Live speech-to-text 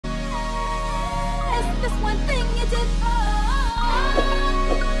one thing you did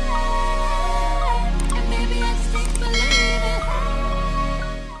and maybe I just can't believe it.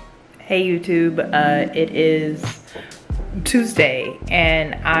 Hey YouTube, it is Tuesday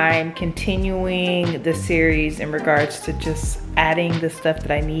and I'm continuing the series in regards to just adding the stuff that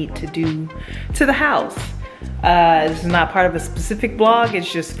I need to do to the house. This is not part of a specific blog,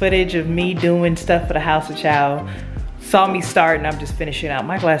 it's just footage of me doing stuff for the house. A child saw me start and I'm just finishing out.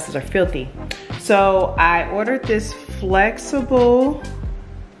 My glasses are filthy. So I ordered this flexible,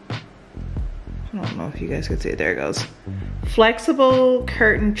 I don't know if you guys can see it, there it goes. Flexible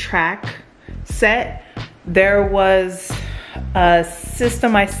curtain track set. There was a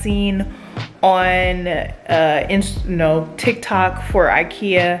system I seen on TikTok for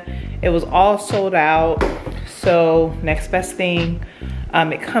IKEA. It was all sold out. So next best thing,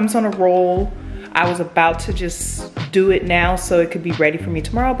 it comes on a roll. I was about to just do it now so it could be ready for me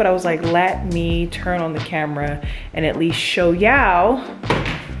tomorrow, but I was like, let me turn on the camera and at least show y'all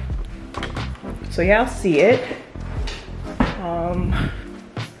so y'all see it.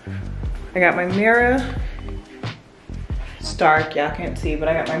 I got my mirror. It's dark, y'all can't see, but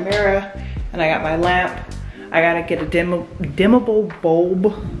I got my mirror and I got my lamp. I gotta get a dimmable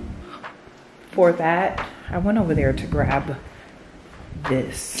bulb for that. I went over there to grab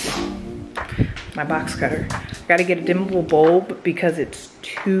this, my box cutter. I gotta get a dimmable bulb because it's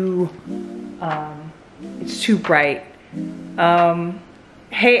too bright.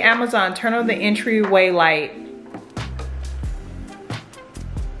 Hey Amazon, turn on the entryway light.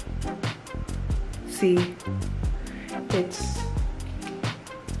 See, it's,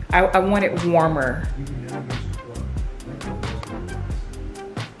 I want it warmer.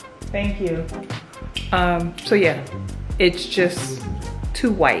 Thank you. So yeah, it's just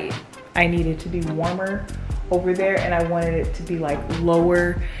too white. I need it to be warmer over there and I wanted it to be like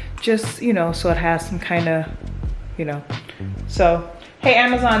lower, just, you know, so it has some kind of, you know. So, hey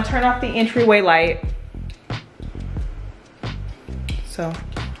Amazon, turn off the entryway light. So,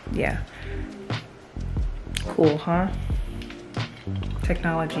 yeah. Cool, huh?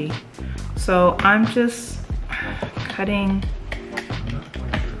 Technology. So I'm just cutting.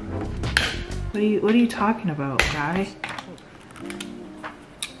 What are you talking about, guy?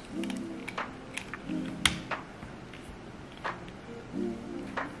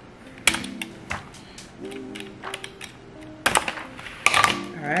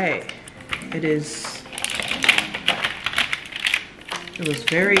 All right. It was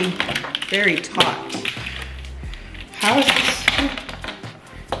very, very taut.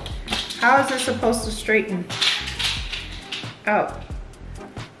 How is this supposed to straighten out?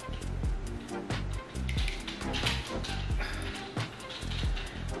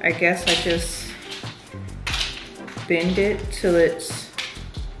 I guess I just bend it till it's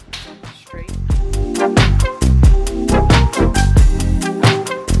straight.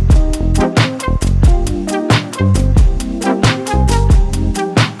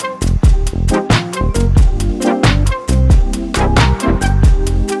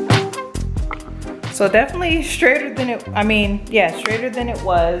 So definitely straighter than it, straighter than it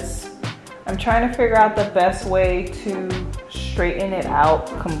was. I'm trying to figure out the best way to straighten it out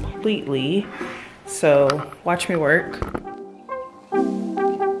completely. So watch me work. All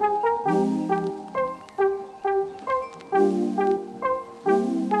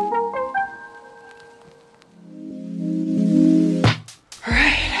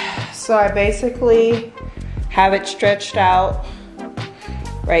right, so I basically have it stretched out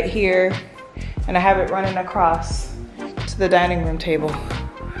right here and I have it running across to the dining room table.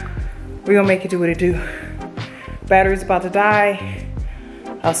 We're gonna make it do what it do. Battery's about to die.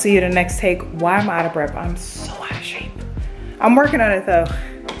 I'll see you in the next take. Why am I out of breath? I'm so out of shape. I'm working on it though.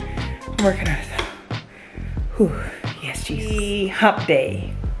 I'm working on it though. Whew. Yes, Jesus. Hump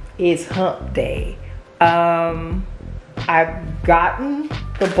day. It's hump day. I've gotten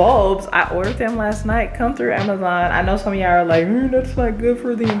the bulbs. I ordered them last night, come through Amazon. I know some of y'all are like, that's not good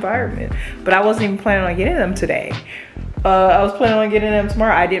for the environment. But I wasn't even planning on getting them today. I was planning on getting them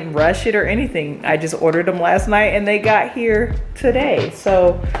tomorrow. I didn't rush it or anything. I just ordered them last night and they got here today.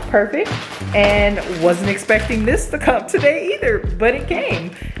 So perfect. And wasn't expecting this to come today either, but it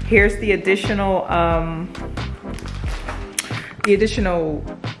came. Here's the additional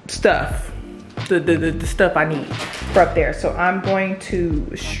stuff, the stuff I need for up there. So I'm going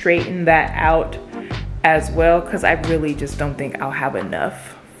to straighten that out as well because I really just don't think I'll have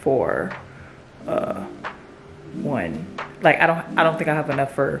enough for one. Like I don't think I have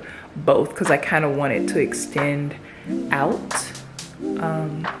enough for both because I kind of want it to extend out.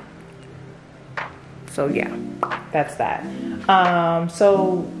 So yeah, that's that.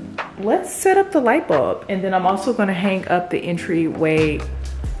 So let's set up the light bulb. And then I'm also gonna hang up the entryway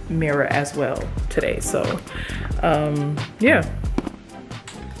mirror as well today. So, yeah.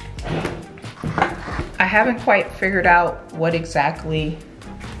 I haven't quite figured out what exactly,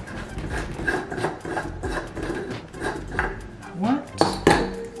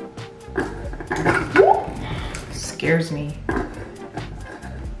 scares me.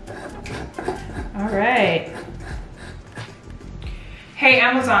 All right. Hey,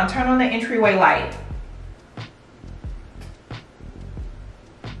 Amazon, turn on the entryway light.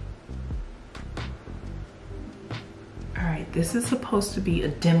 All right, this is supposed to be a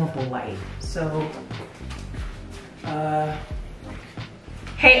dimmable light. So,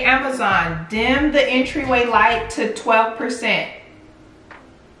 hey, Amazon, dim the entryway light to 12%.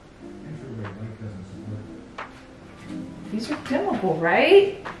 These are dimmable,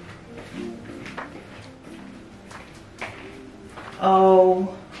 right?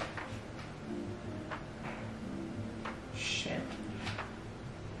 Oh. Shit.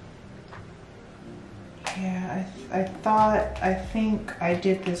 Yeah, I think I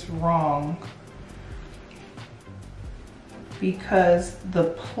did this wrong. Because the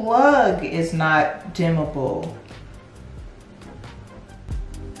plug is not dimmable.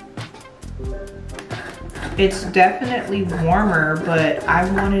 It's definitely warmer, but I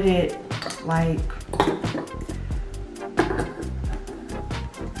wanted it like,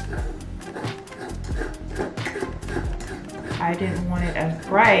 I didn't want it as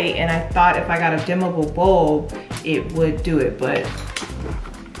bright, and I thought if I got a dimmable bulb, it would do it, but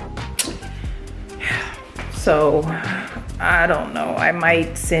so I don't know. I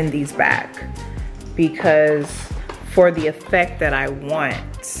might send these back because for the effect that I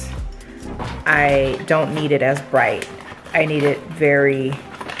want, I don't need it as bright. I need it very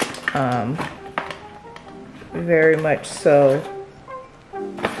much so,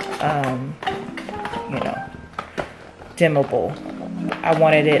 you know, dimmable. I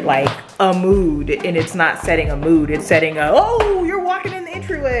wanted it like a mood, and it's not setting a mood. It's setting a, oh, you're walking in the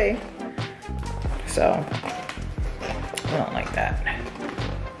entryway. So, I don't like that.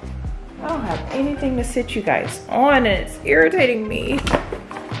 I don't have anything to sit you guys on, and it's irritating me.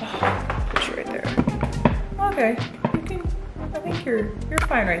 Okay, you can, I think you're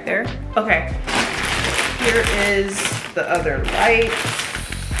fine right there. Okay, here is the other light.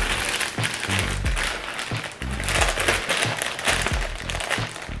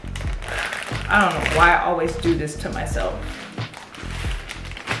 I don't know why I always do this to myself.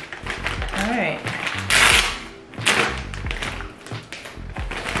 All right.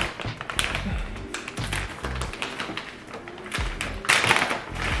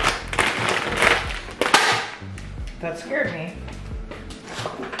 That scared me.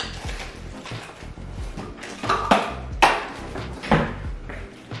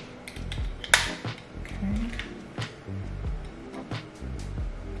 Okay.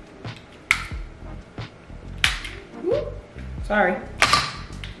 Whoop. Sorry.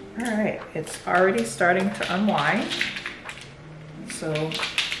 All right, it's already starting to unwind. So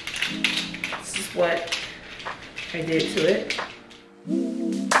this is what I did to it.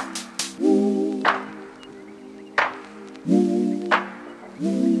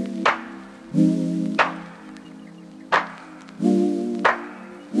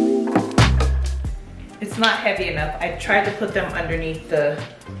 It's not heavy enough. I tried to put them underneath the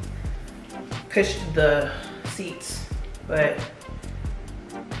seats, but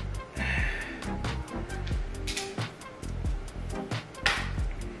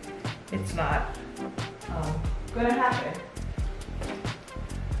it's not gonna happen.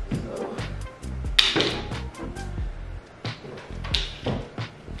 So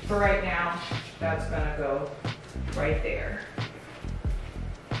for right now, that's gonna go right there.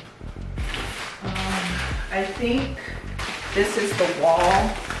 I think this is the wall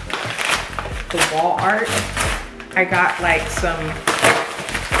art. I got like some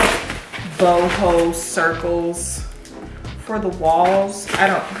boho circles for the walls. I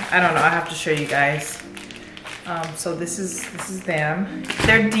don't know, I have to show you guys. So this is them.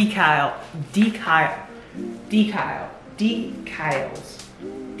 They're decals.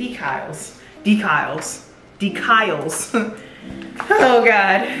 Oh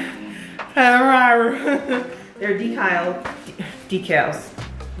God. They're decals.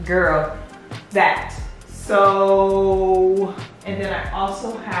 Girl, that. So, and then I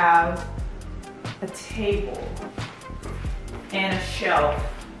also have a table and a shelf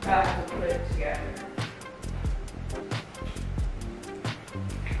that I have to put it together.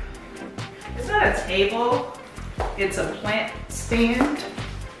 It's not a table, it's a plant stand.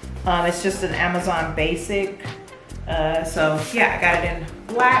 It's just an Amazon basic. So yeah, I got it in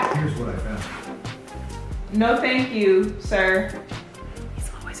black. Here's what I found. No thank you, sir.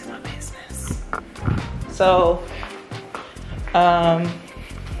 He's always in my business. So,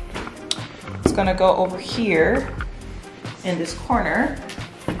 it's gonna go over here in this corner.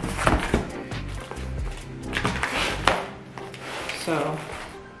 So,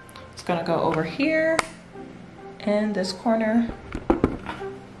 it's gonna go over here in this corner.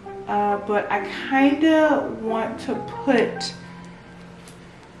 But I kinda want to put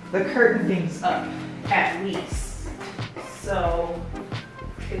the curtain things up at least. So,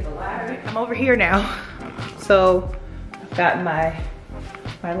 get the ladder. I'm over here now. So, I've got my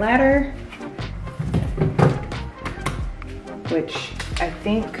ladder, which I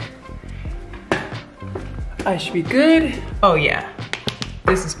think I should be good. Oh yeah,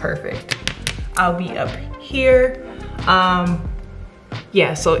 this is perfect. I'll be up here.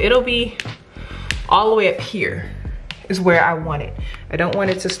 Yeah, so it'll be all the way up here is where I want it. I don't want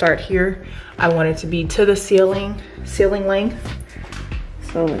it to start here. I want it to be to the ceiling length.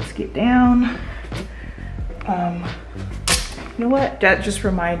 So let's get down. You know what? That just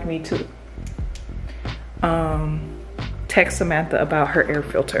reminded me to text Samantha about her air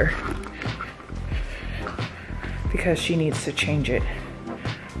filter because she needs to change it.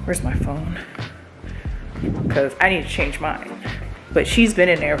 Where's my phone? Because I need to change mine. But she's been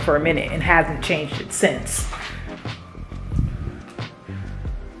in there for a minute and hasn't changed it since.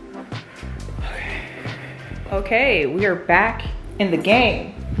 Okay, we are back in the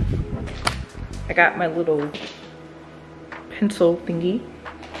game. I got my little pencil thingy,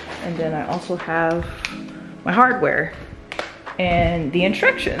 and then I also have my hardware and the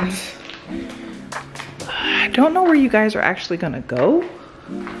instructions. I don't know where you guys are actually gonna go.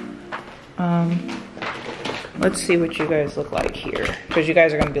 Let's see what you guys look like here, because you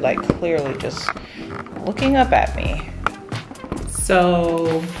guys are gonna be like clearly just looking up at me.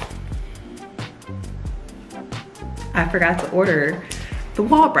 So I forgot to order the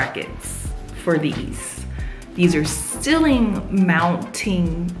wall brackets for these. These are ceiling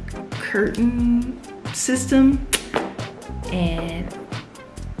mounting curtain system, and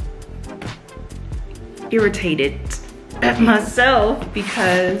irritated at myself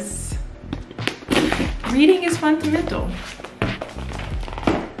because reading is fundamental.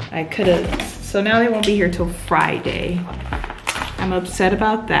 I could have, so now they won't be here till Friday. I'm upset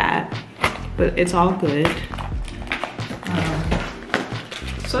about that, but it's all good.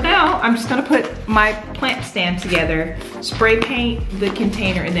 So now I'm just gonna put my plant stand together, spray paint the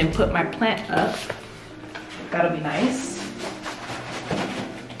container, and then put my plant up. That'll be nice.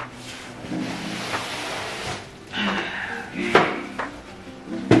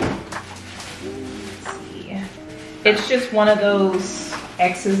 It's just one of those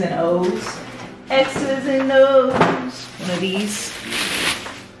X's and O's. X's and O's. One of these.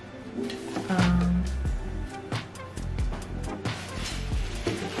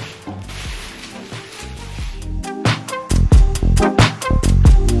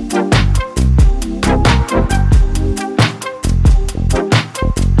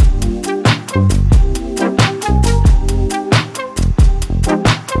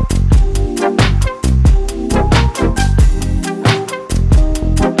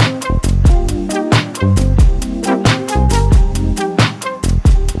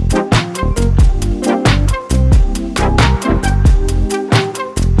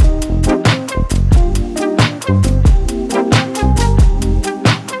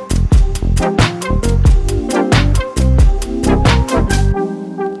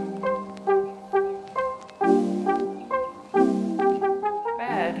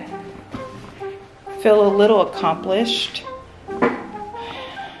 Feel a little accomplished.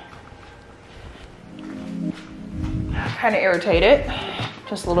 Kind of irritated,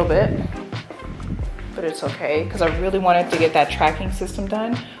 just a little bit, but it's okay because I really wanted to get that tracking system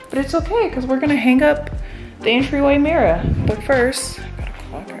done. But it's okay because we're gonna hang up the entryway mirror. But first, I gotta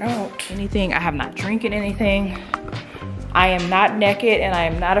clock out. I have not drinking anything. I am not naked and I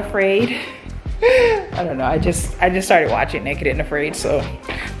am not afraid. I don't know, I just started watching Naked and Afraid, so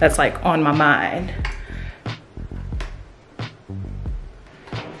that's like on my mind.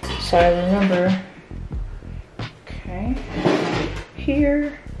 So I remember, okay,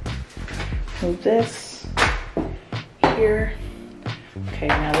 here, move this, here. Okay,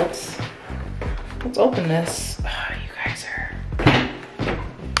 now let's open this. Oh, you guys are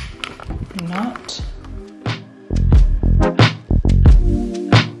not.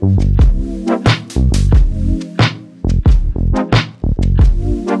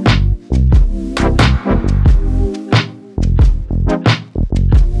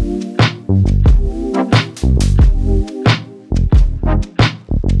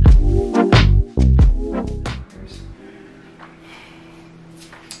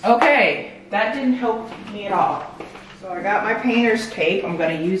 Okay, that didn't help me at all. So I got my painter's tape. I'm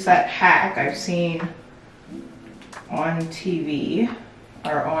gonna use that hack I've seen on TV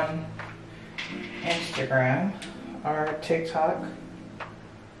or on Instagram or TikTok,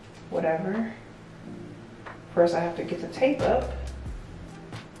 whatever. First I have to get the tape up.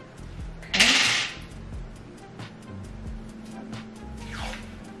 Okay.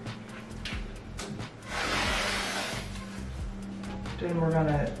 Then we're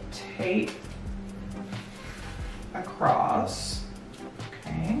gonna tape across,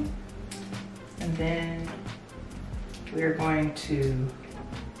 okay? And then we're going to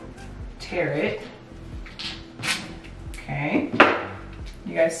tear it, okay?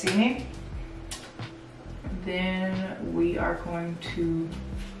 You guys see me? Then we are going to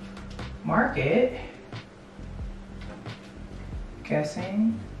mark it,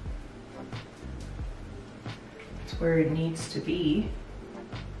 guessing it's where it needs to be,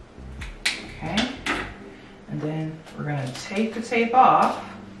 okay? And then we're gonna take the tape off,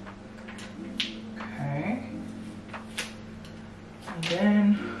 okay? And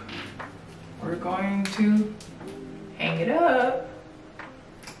then we're going to hang it up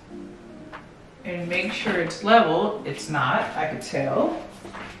and make sure it's level. It's not, I could tell.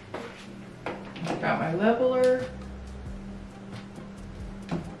 I've got my leveler.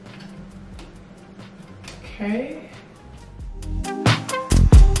 Okay.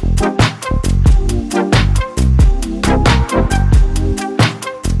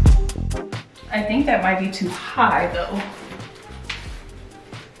 I think that might be too high though.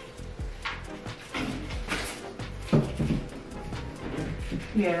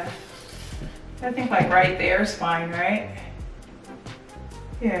 Yeah. I think like right there is fine, right?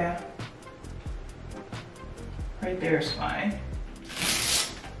 Yeah. Right there is fine.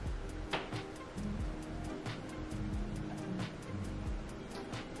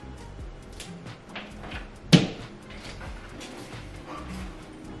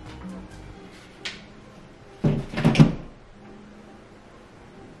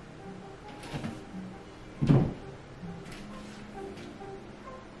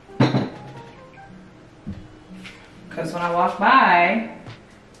 Because when I walk by,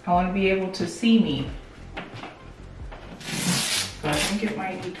 I want to be able to see me. So I think it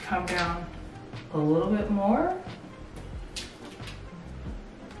might need to come down a little bit more.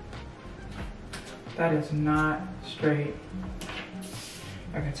 That is not straight.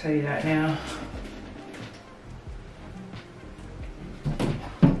 I can tell you that now.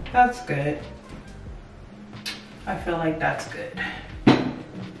 That's good. I feel like that's good.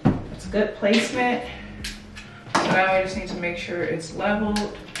 It's good placement. So now I just need to make sure it's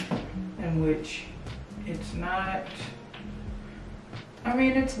leveled, in which it's not. I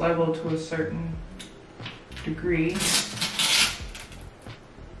mean, it's leveled to a certain degree.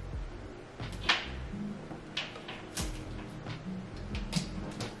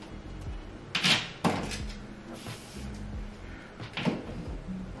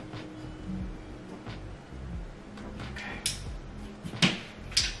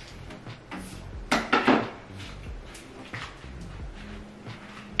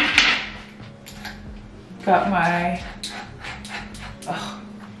 Got my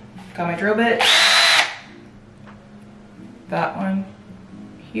drill bit. That one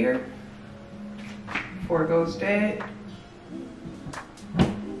here before it goes dead.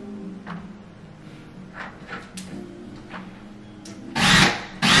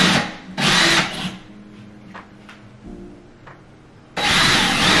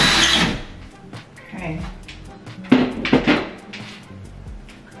 Okay.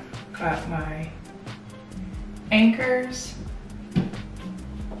 Got my anchors.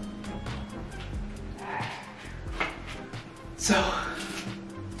 So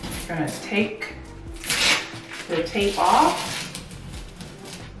I'm gonna take the tape off.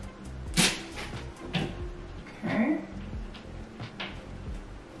 Okay.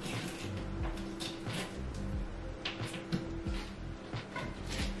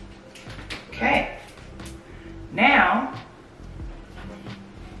 Okay. Now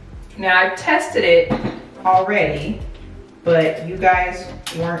I've tested it already, but you guys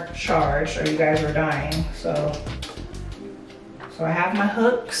weren't charged or you guys were dying, so I have my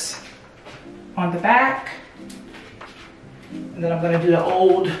hooks on the back, and then I'm gonna do the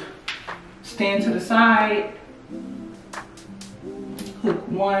old stand to the side, hook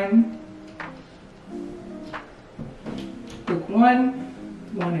one,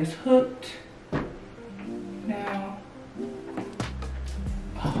 one is hooked. Now,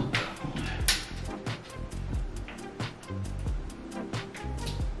 oh,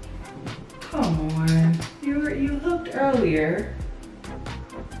 come on, you hooked earlier.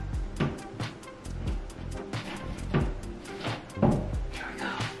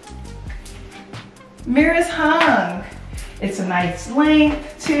 mirror is hung. It's a nice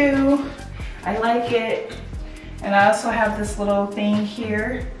length too. I like it. And I also have this little thing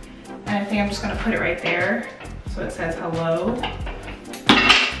here. And I think I'm just gonna put it right there. So it says hello.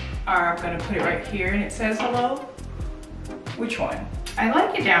 Or I'm gonna put it right here and it says hello. Which one? I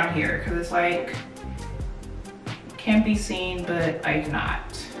like it down here because it's like, can be seen, but I do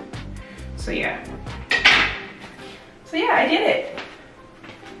not. So yeah. So yeah, I did it.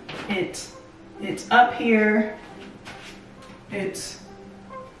 It's up here.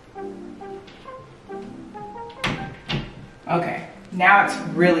 Okay, now it's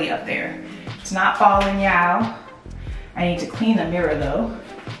really up there. It's not falling out. I need to clean the mirror though.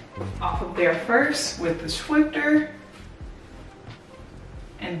 Off of there first with the Swifter.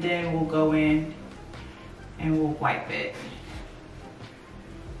 And then we'll go in and we'll wipe it.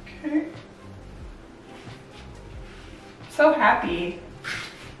 Okay. So happy.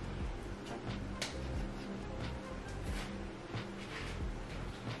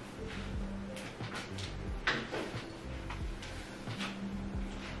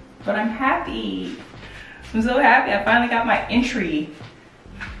 But I'm happy. I'm so happy. I finally got my entry.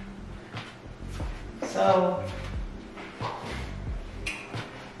 So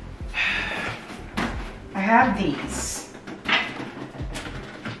I have these.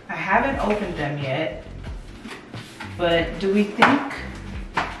 I haven't opened them yet, but do we think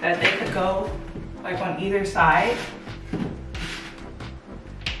that they could go like on either side?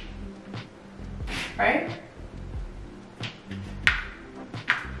 Right?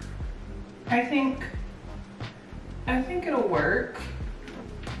 I think it'll work.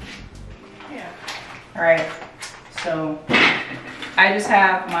 Yeah. All right, so I just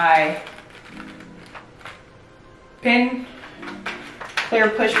have my clear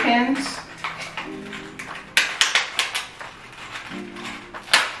push pins.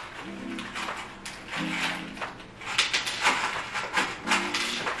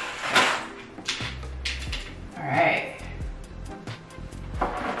 All right.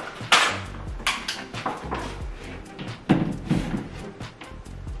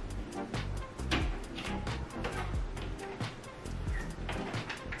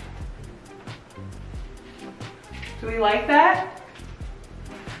 Do we like that?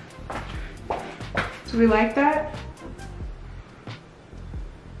 Do we like that?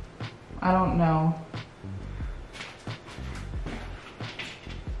 I don't know.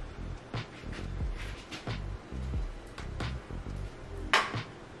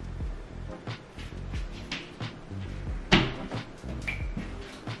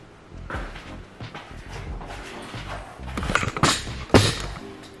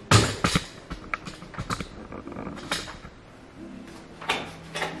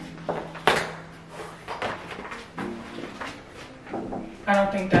 I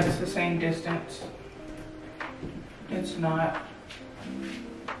don't think that's the same distance. It's not.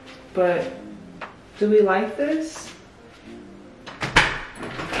 But do we like this?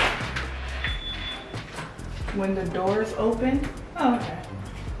 When the doors open? Oh, okay.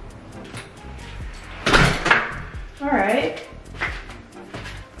 All right.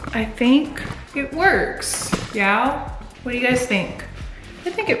 I think it works. Yeah? What do you guys think? I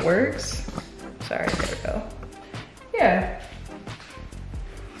think it works. Sorry, there we go. Yeah.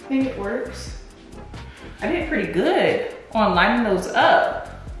 I think it works. I did pretty good on lining those up.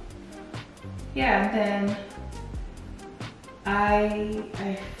 Yeah, and then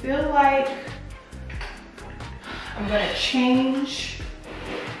I feel like I'm gonna change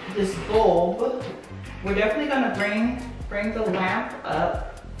this bulb. We're definitely gonna bring the lamp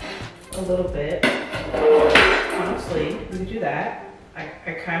up a little bit. Honestly, we could do that.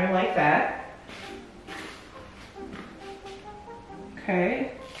 I kind of like that.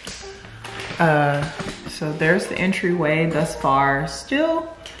 Okay. So there's the entryway thus far.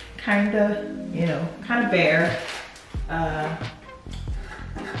 Still kind of, you know, kind of bare.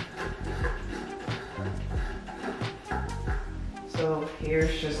 So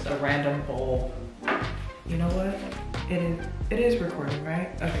here's just a random bowl. You know what? It is recording, right?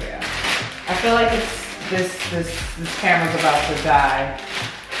 Okay, yeah. I feel like this camera's about to die.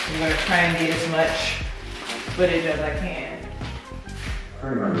 I'm gonna try and get as much footage as I can.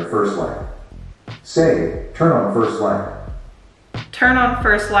 Turn on your first light. Say, turn on first light. Turn on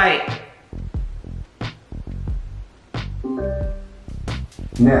first light.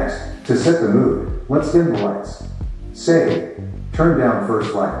 Next, to set the mood, let's dim the lights. Say, turn down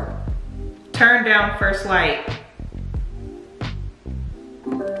first light. Turn down first light.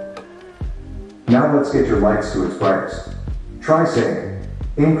 Now let's get your lights to its brightest. Try saying,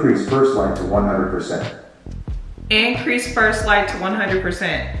 increase first light to 100%. Increase first light to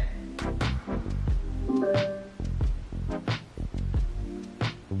 100%.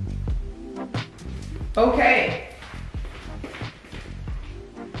 Okay.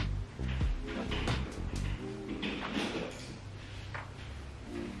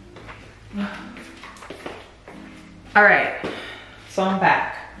 All right, so I'm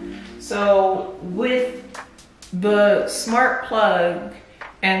back. So with the smart plug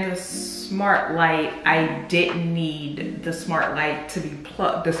and the smart light, I didn't need the smart light to be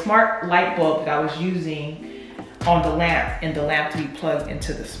plugged, the smart light bulb that I was using on the lamp, and the lamp to be plugged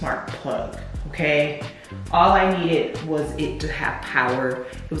into the smart plug, okay? All I needed was it to have power.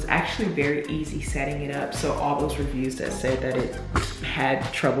 It was actually very easy setting it up. So all those reviews that said that it had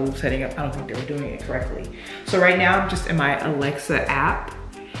trouble setting up, I don't think they were doing it correctly. So right now I'm just in my Alexa app,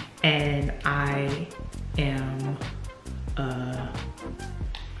 and I am,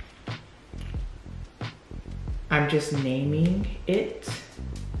 I'm just naming it.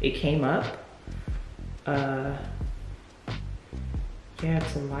 It came up. Yeah,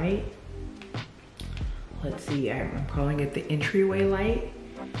 it's a light. Let's see, I'm calling it the Entryway light.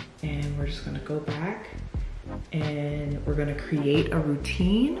 And we're just gonna go back and we're gonna create a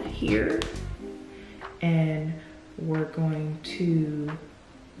routine here. And we're going to,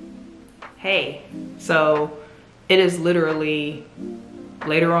 hey, so it is literally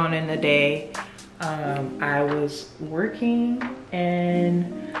later on in the day. I was working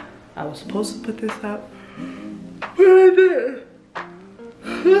and I was supposed to put this up.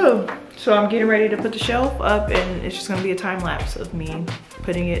 So I'm getting ready to put the shelf up, and it's just gonna be a time lapse of me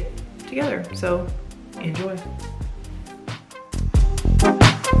putting it together. So enjoy.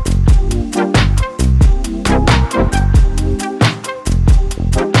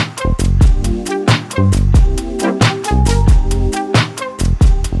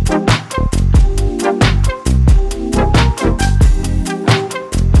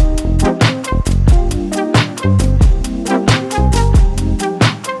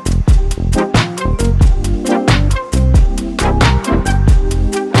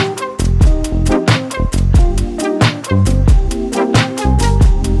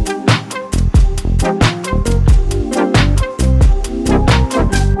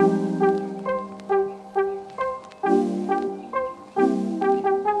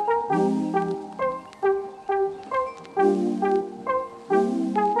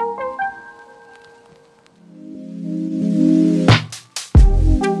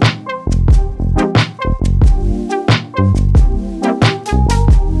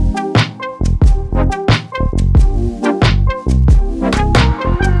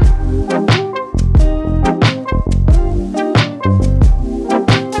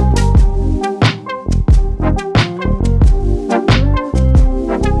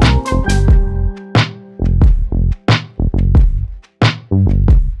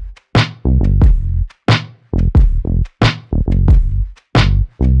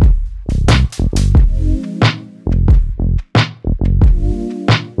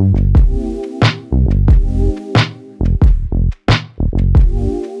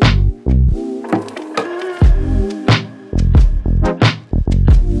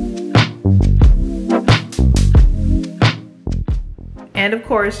 And of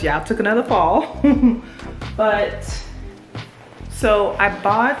course, y'all took another fall. But, so I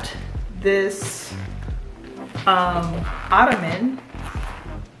bought this ottoman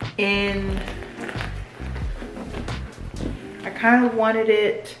in, I kind of wanted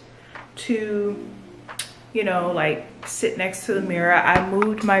it to, you know, like sit next to the mirror. I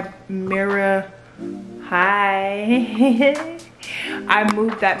moved my mirror, hi. I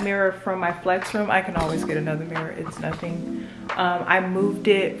moved that mirror from my flex room. I can always get another mirror, it's nothing. I moved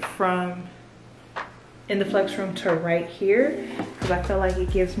it from in the flex room to right here because I feel like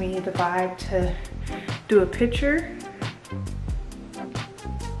it gives me the vibe to do a picture.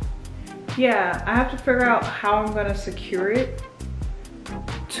 Yeah, I have to figure out how I'm gonna secure it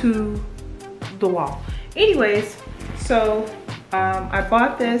to the wall. Anyways, so I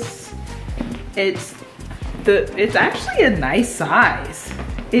bought this. It's actually a nice size.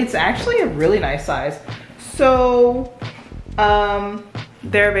 It's actually a really nice size. So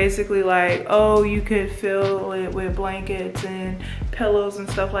they're basically like, oh, you could fill it with blankets and pillows and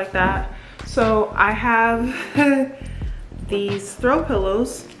stuff like that. So I have these throw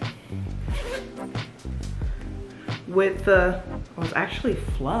pillows with the, oh, it's actually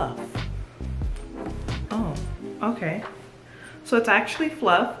fluff. Oh, okay. So it's actually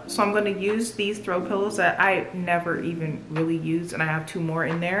fluff. So I'm gonna use these throw pillows that I never even really used, and I have 2 more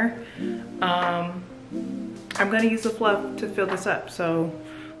in there. I'm gonna use the fluff to fill this up, so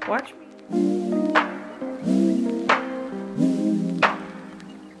watch me.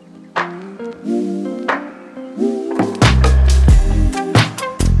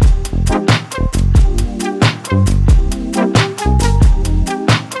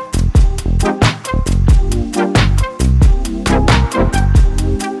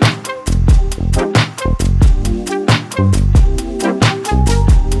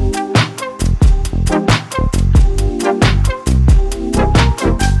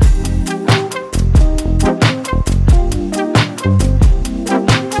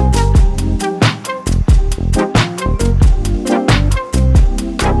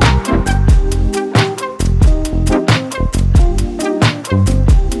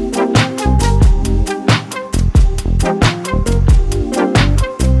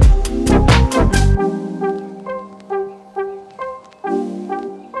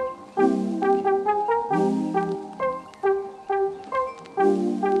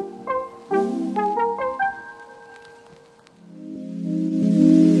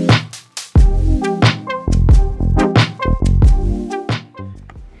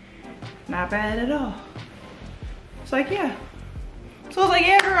 Not bad at all. It's like, yeah. So I was like,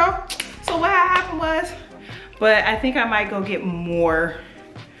 yeah, girl. So what happened was, but I think I might go get more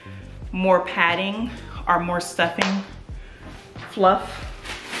padding or more stuffing, fluff,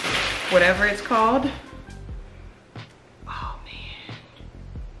 whatever it's called. Oh man,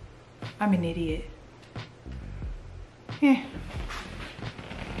 I'm an idiot. Yeah.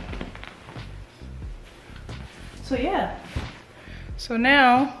 So yeah. So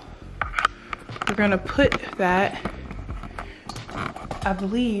now we're gonna put that, I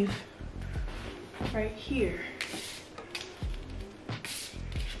believe, right here.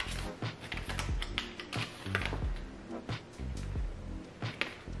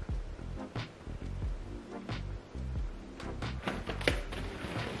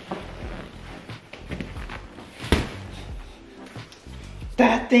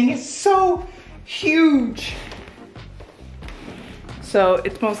 That thing is so huge. So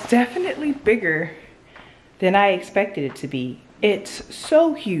it's most definitely bigger than I expected it to be. It's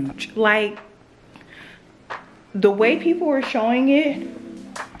so huge. Like, the way people were showing it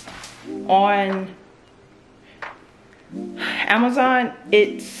on Amazon,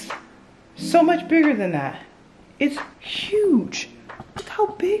 it's so much bigger than that. It's huge. Look how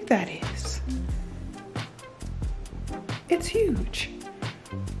big that is. It's huge.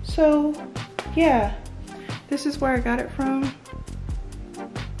 So yeah, this is where I got it from.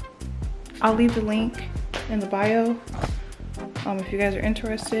 I'll leave the link in the bio if you guys are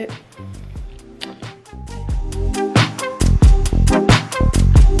interested.